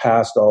kind of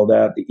past all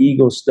that. The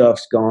ego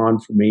stuff's gone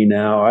for me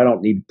now. I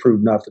don't need to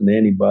prove nothing to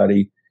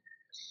anybody.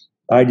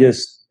 I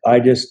just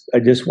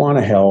want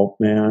to help,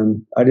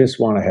 man. I just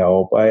want to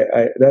help.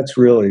 That's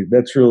really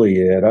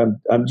it.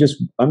 I'm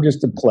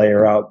just a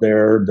player out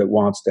there that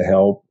wants to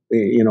help,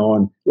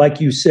 and like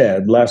you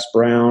said, Les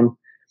Brown,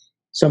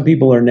 some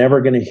people are never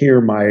going to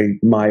hear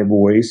my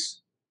voice.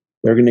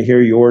 They're going to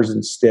hear yours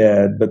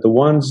instead. But the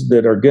ones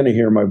that are going to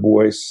hear my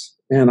voice,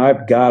 man,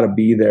 I've got to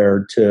be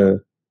there to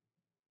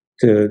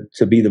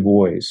be the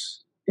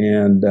voice.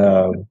 And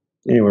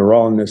anyway, we're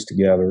all in this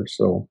together.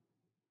 So.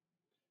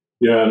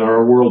 Yeah, and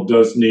our world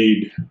does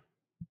need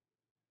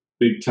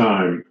big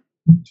time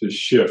to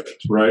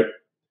shift, right?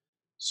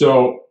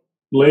 So,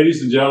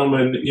 ladies and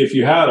gentlemen, if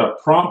you had a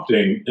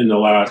prompting in the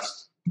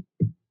last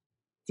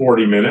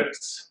 40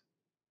 minutes,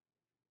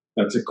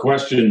 that's a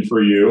question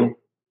for you.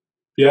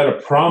 If you had a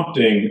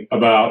prompting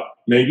about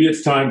maybe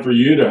it's time for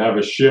you to have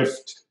a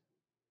shift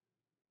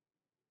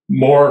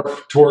more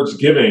towards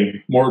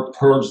giving, more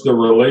towards the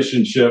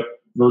relationship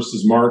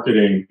versus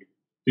marketing. If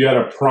you had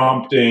a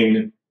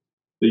prompting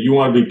that you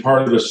want to be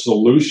part of the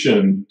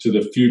solution to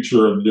the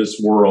future of this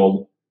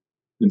world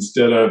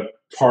instead of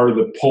part of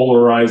the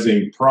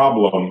polarizing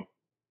problem,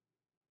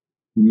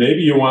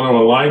 maybe you want to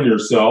align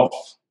yourself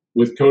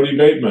with Kody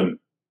Bateman.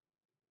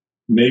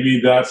 Maybe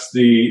that's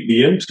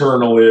the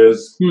internal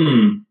is,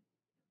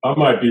 I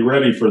might be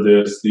ready for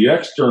this. The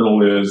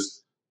external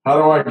is,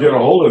 how do I get a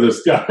hold of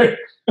this guy?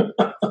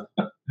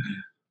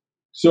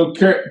 So,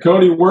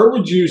 Kody, where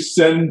would you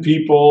send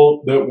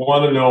people that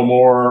want to know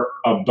more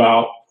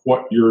about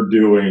what you're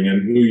doing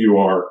and who you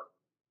are?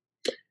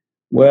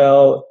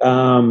 Well,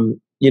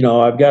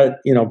 I've got,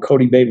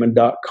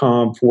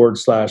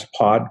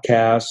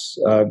 CodyBateman.com/podcasts.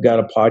 I've got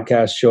a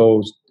podcast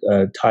show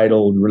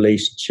titled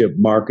Relationship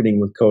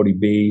Marketing with Kody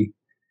B.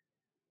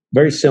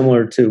 Very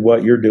similar to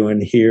what you're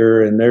doing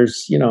here. And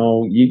there's,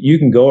 you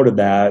can go to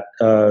that,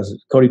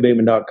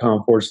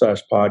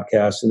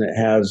 CodyBateman.com/podcasts, and it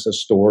has a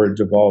storage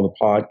of all the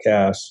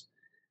podcasts.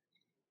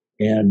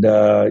 And,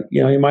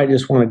 you might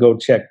just want to go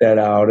check that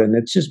out. And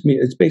it's just me.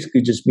 It's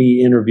basically just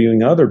me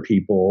interviewing other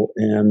people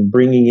and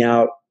bringing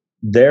out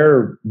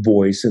their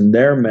voice and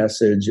their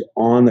message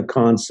on the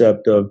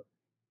concept of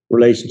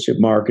relationship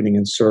marketing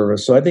and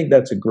service. So I think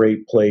that's a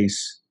great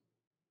place,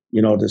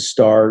 to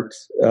start.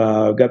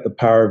 I've got the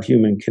Power of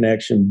Human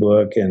Connection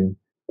book, and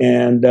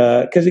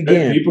because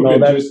again, people are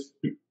going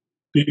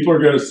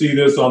to see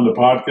this on the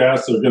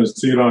podcast. They're going to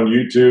see it on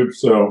YouTube,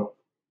 so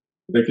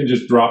they can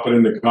just drop it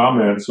in the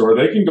comments, or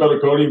they can go to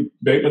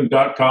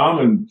CodyBateman.com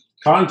and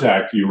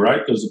contact you.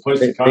 Right? There's a place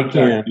to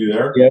contact you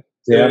there. Yep.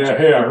 Yeah.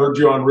 Hey, I heard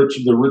you on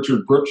the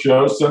Richard Brooke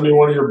show. Send me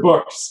one of your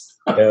books.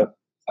 Yep.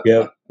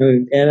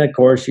 And of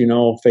course,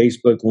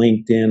 Facebook,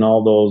 LinkedIn,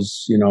 all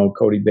those,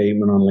 Kody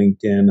Bateman on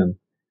LinkedIn. And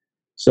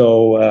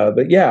so,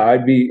 but yeah,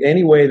 I'd be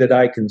any way that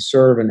I can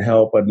serve and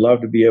help, I'd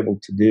love to be able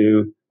to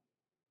do.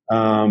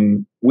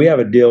 We have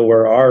a deal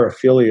where our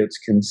affiliates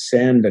can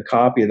send a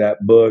copy of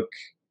that book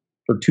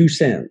for 2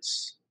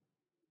 cents.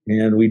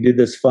 And we did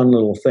this fun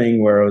little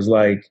thing where it was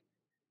like,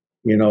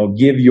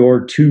 give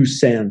your 2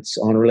 cents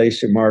on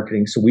relationship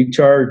marketing. So we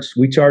charge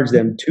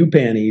them 2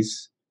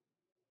 pennies,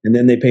 and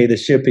then they pay the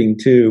shipping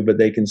too, but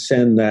they can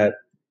send that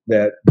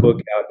book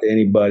out to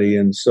anybody.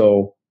 And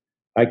so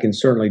I can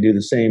certainly do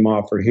the same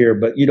offer here,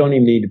 but you don't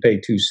even need to pay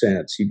 2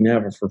 cents. You can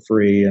have it for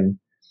free.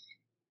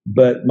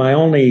 But my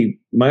only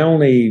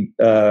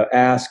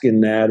ask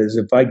in that is,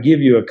 if I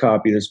give you a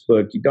copy of this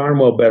book, you darn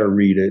well better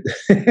read it.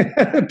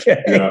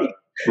 Okay. Yeah,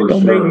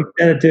 don't make me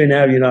send it to you and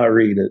have you not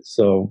read it.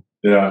 So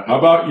yeah, how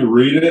about you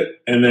read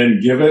it and then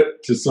give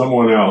it to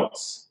someone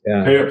else?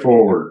 Yeah. Pay it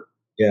forward.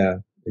 Yeah,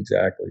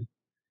 exactly.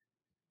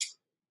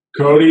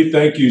 Kody,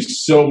 thank you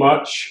so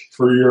much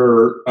for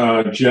your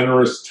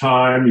generous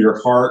time, your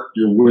heart,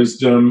 your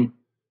wisdom,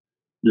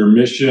 your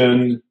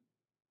mission.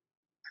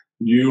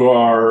 You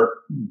are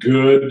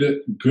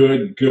good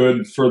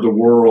for the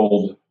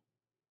world.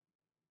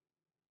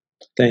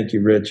 Thank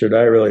you, Richard.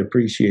 I really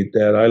appreciate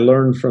that. I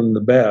learned from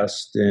the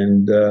best,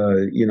 and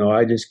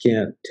I just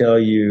can't tell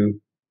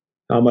you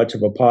how much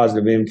of a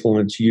positive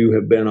influence you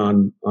have been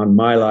on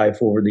my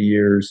life over the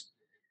years.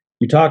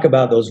 You talk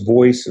about those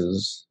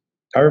voices.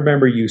 I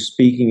remember you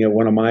speaking at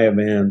one of my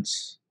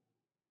events,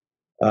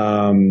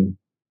 and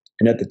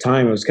at the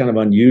time it was kind of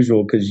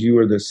unusual because you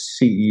were the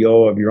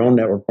CEO of your own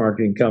network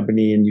marketing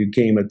company, and you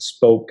came and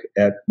spoke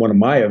at one of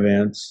my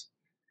events.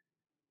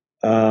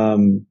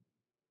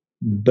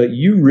 But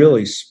you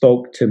really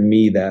spoke to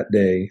me that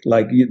day,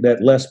 like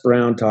that Les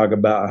Brown talk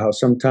about how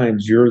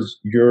sometimes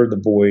you're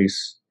the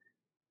voice.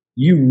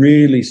 You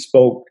really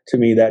spoke to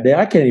me that day.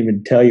 I can't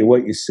even tell you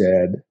what you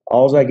said.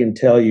 All I can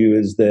tell you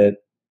is that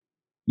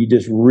you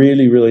just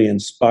really, really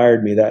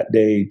inspired me that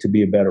day to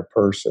be a better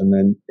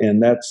person.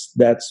 And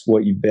that's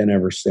what you've been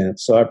ever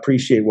since. So I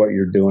appreciate what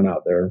you're doing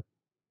out there.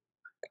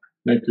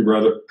 Thank you,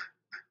 brother.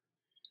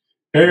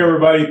 Hey,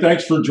 everybody.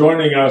 Thanks for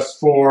joining us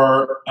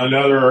for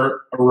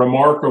another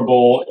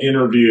remarkable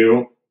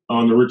interview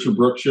on the Richard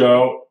Brooke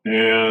Show.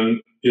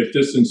 And if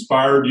this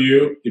inspired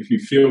you, if you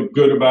feel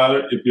good about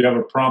it, if you have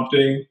a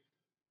prompting,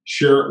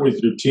 share it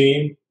with your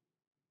team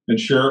and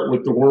share it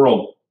with the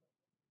world.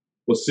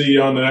 We'll see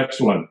you on the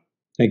next one.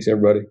 Thanks,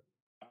 everybody.